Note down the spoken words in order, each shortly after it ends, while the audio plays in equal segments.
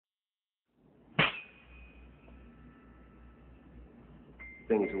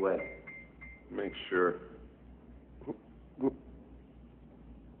things away. Make sure.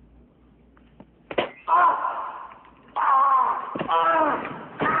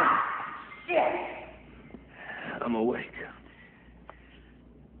 I'm awake.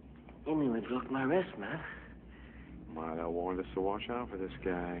 You nearly broke my wrist, man. Milo warned us to watch out for this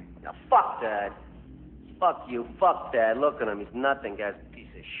guy. Now, fuck Dad. Fuck you. Fuck Dad. Look at him. He's nothing, guy's a piece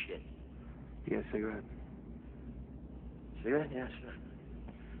of shit. You got a cigarette? Cigarette? Yeah, sure.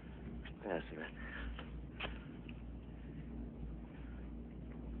 Yeah, cigarette.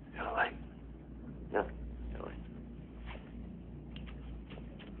 Got a light? No, no way.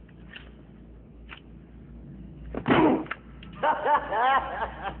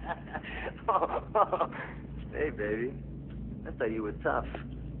 Hey, baby. I thought you were tough.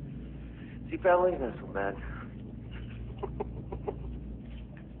 See, family's not so bad.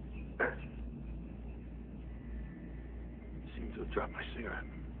 Seems to have dropped my cigarette.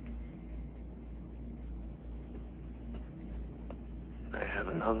 I have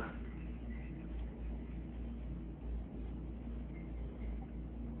another.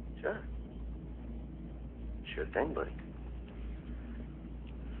 Sure. Sure thing, buddy.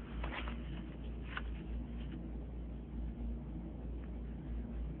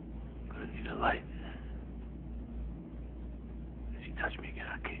 Gonna need a light. If you touch me again,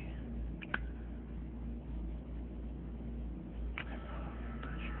 I'll kill you.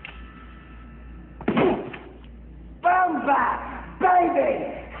 Bomba! Baby!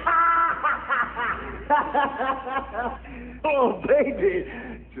 Oh, baby!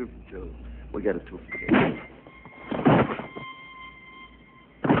 We got a two.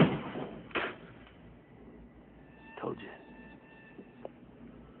 Told you.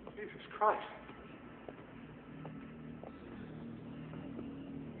 Jesus Christ.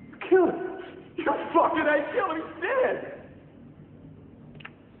 You killed him. You fucking ain't killed him. He's dead.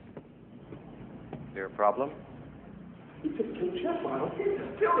 There a problem? He just killed Jeff, Milo. He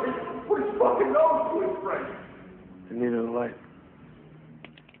just killed him. Put his fucking nose to his brain. I needed a light.